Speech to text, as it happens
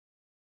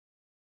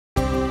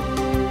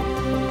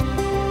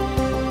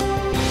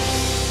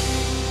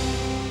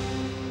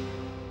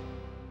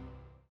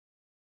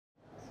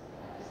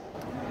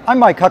I'm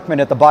Mike Huckman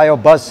at the Bio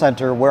Buzz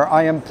Center, where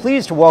I am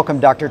pleased to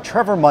welcome Dr.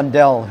 Trevor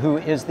Mundel, who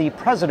is the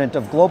President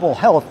of Global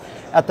Health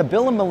at the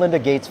Bill and Melinda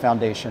Gates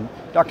Foundation.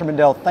 Dr.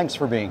 Mundel, thanks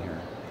for being here.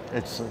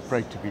 It's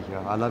great to be here.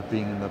 I love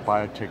being in the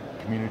biotech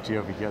community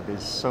over here.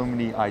 There's so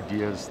many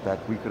ideas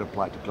that we could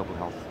apply to global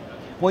health.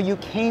 Well, you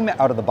came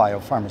out of the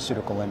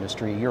biopharmaceutical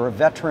industry. You're a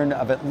veteran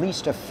of at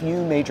least a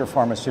few major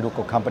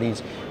pharmaceutical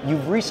companies.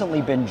 You've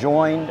recently been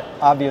joined,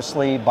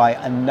 obviously, by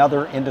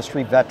another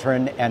industry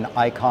veteran and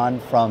icon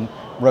from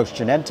Roche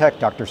Genentech.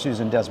 Dr.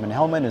 Susan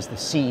Desmond-Hellmann is the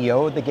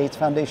CEO of the Gates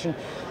Foundation.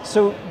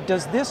 So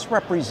does this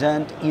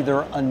represent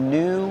either a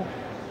new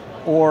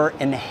or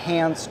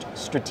enhanced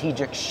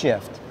strategic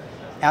shift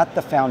at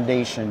the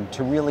foundation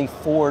to really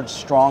forge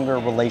stronger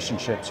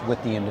relationships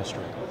with the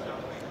industry?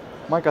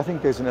 Mike, I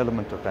think there's an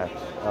element of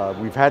that.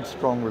 We've had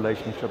strong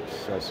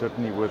relationships,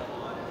 certainly with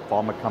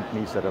pharma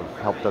companies that have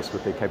helped us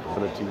with their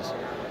capabilities,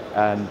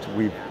 and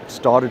we've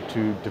started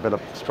to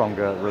develop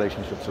stronger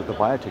relationships with the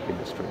biotech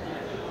industry.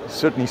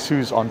 Certainly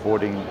Sue's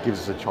onboarding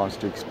gives us a chance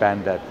to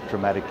expand that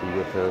dramatically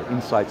with her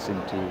insights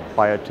into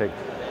biotech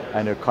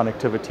and her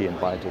connectivity in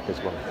biotech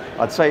as well.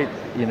 I'd say,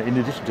 in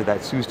addition to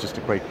that, Sue's just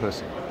a great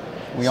person.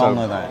 We all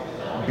know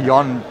that.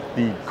 Beyond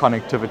the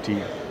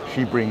connectivity,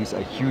 she brings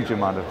a huge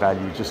amount of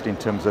value just in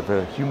terms of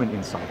her human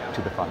insight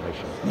to the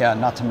foundation. Yeah,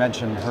 not to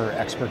mention her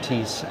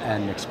expertise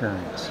and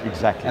experience.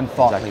 Exactly. And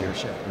thought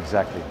leadership.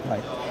 Exactly.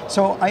 Right.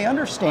 So I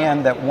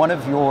understand that one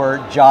of your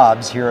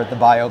jobs here at the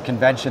Bio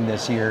Convention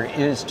this year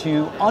is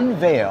to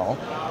unveil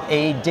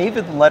a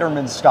David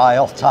Letterman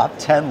style top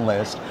 10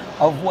 list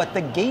of what the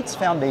Gates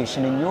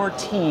Foundation and your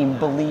team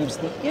believes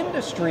the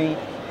industry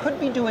could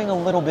be doing a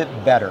little bit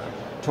better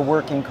to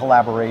work in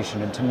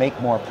collaboration and to make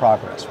more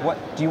progress. What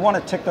do you want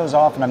to tick those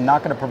off? And I'm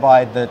not going to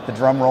provide the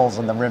drum rolls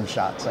and the rim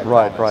shots.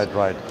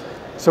 Right.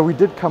 So we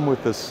did come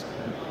with this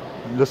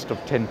list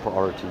of 10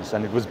 priorities,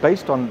 and it was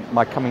based on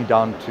my coming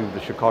down to the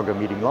Chicago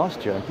meeting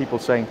last year and people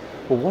saying,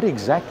 well, what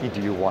exactly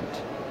do you want?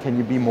 Can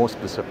you be more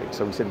specific?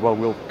 So we said, well,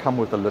 we'll come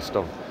with a list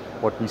of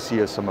what we see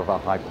as some of our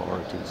high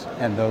priorities.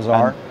 And those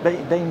are?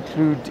 And they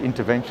include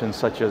interventions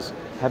such as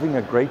having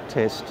a great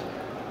test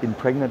in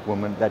pregnant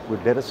women that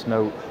would let us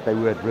know they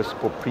were at risk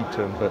for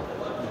preterm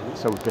birth,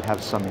 so we could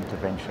have some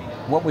intervention.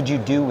 What would you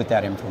do with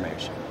that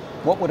information?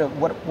 What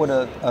would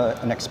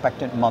an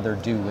expectant mother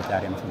do with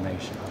that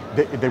information?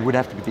 There would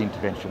have to be the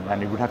intervention,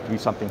 and it would have to be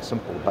something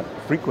simple, but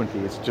frequently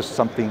it's just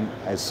something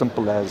as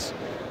simple as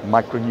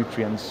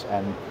micronutrients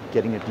and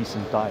getting a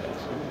decent diet.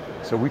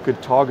 So we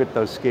could target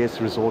those scarce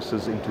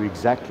resources into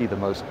exactly the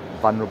most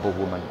vulnerable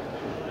woman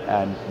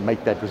and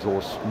make that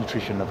resource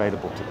nutrition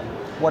available to them.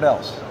 What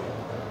else?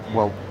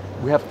 Well,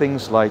 we have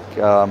things like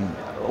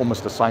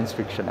almost a science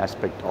fiction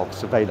aspect of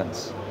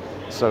surveillance.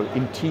 So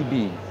in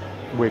TB,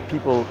 where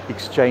people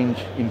exchange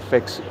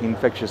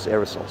infectious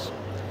aerosols,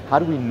 how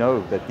do we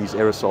know that these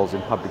aerosols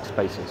in public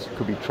spaces,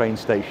 could be train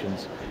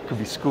stations, could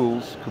be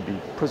schools, could be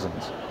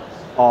prisons,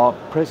 are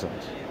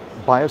present?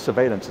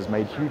 Biosurveillance has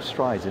made huge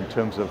strides in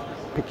terms of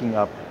picking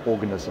up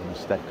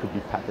organisms that could be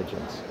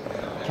pathogens.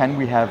 Can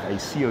we have a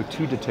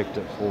CO2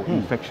 detector for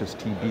infectious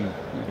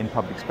TB in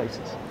public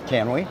spaces?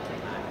 Can we?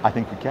 I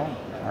think we can.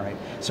 All right.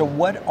 So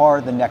what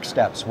are the next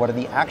steps? What are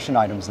the action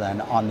items then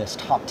on this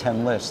top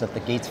 10 list that the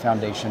Gates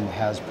Foundation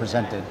has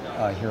presented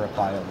here at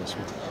Bio this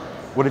week?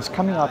 Well, it's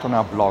coming out on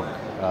our blog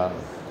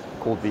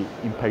called The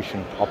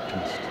Impatient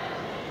Optimist.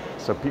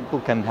 So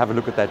people can have a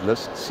look at that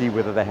list, see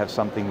whether they have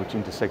something which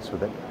intersects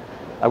with it.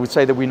 I would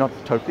say that we're not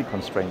totally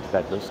constrained to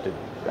that list.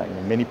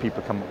 Many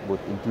people come up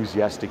with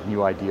enthusiastic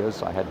new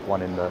ideas. I had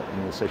one in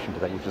the session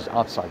today which is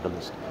outside the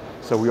list.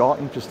 So we are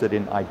interested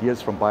in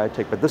ideas from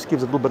biotech, but this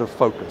gives a little bit of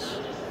focus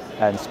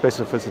and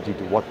specificity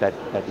to what that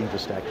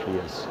interest actually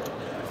is.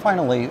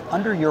 Finally,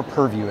 under your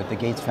purview at the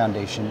Gates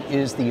Foundation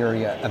is the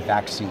area of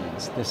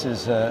vaccines. This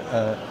is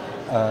a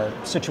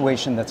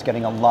situation that's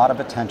getting a lot of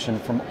attention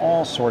from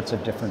all sorts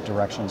of different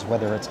directions,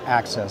 whether it's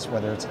access,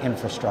 whether it's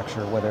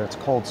infrastructure, whether it's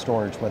cold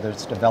storage, whether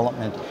it's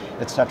development,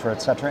 et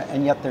cetera,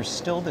 and yet there's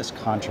still this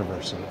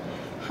controversy.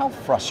 How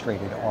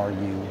frustrated are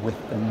you with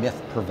the myth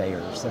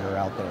purveyors that are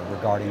out there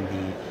regarding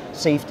the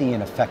safety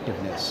and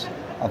effectiveness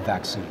of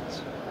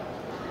vaccines?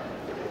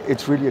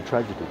 It's really a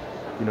tragedy.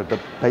 The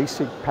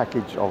basic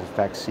package of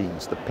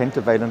vaccines, the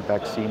pentavalent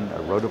vaccine, a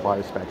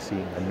rotavirus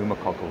vaccine, a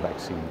pneumococcal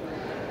vaccine,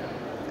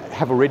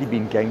 have already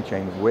been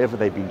game-changing wherever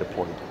they've been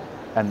deployed.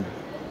 And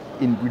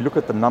we look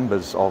at the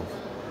numbers of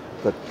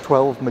the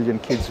 12 million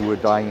kids who were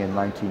dying in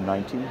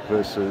 1990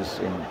 versus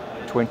in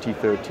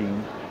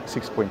 2013,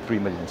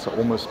 6.3 million, so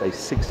almost a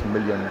 6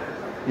 million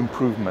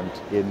improvement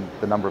in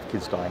the number of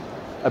kids dying.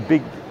 A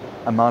big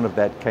amount of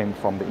that came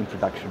from the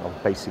introduction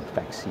of basic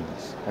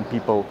vaccines, and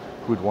people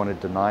who would want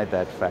to deny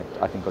that fact,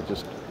 I think, are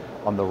just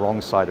on the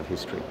wrong side of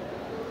history.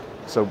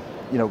 So,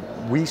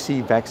 we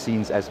see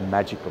vaccines as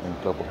magical in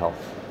global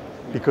health.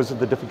 Because of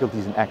the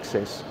difficulties in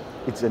access,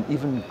 it's an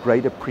even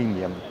greater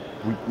premium.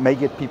 We may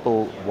get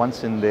people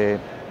once in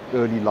their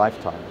early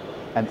lifetime,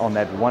 and on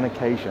that one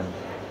occasion,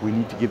 we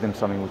need to give them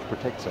something which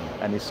protects them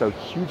and is so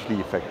hugely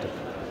effective.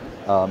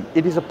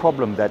 It is a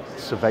problem that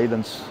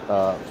surveillance,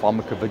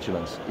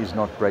 pharmacovigilance is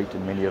not great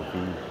in many of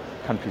the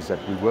countries that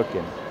we work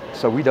in.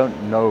 So we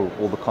don't know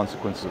all the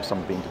consequences of some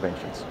of the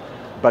interventions.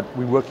 But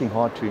we're working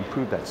hard to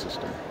improve that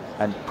system.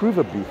 And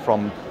provably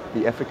from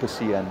the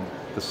efficacy and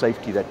the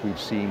safety that we've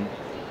seen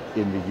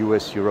in the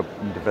US, Europe,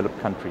 and developed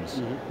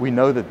countries, we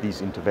know that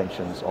these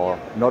interventions are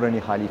not only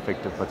highly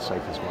effective, but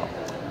safe as well.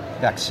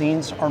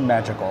 Vaccines are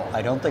magical.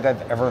 I don't think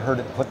I've ever heard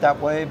it put that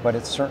way, but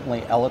it's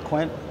certainly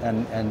eloquent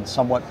and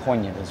somewhat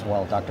poignant as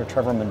well. Dr.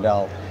 Trevor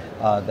Mundel,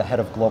 the head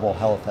of global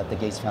health at the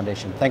Gates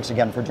Foundation. Thanks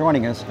again for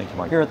joining us Thank you,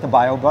 Mike. here at the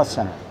BioBus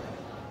Center.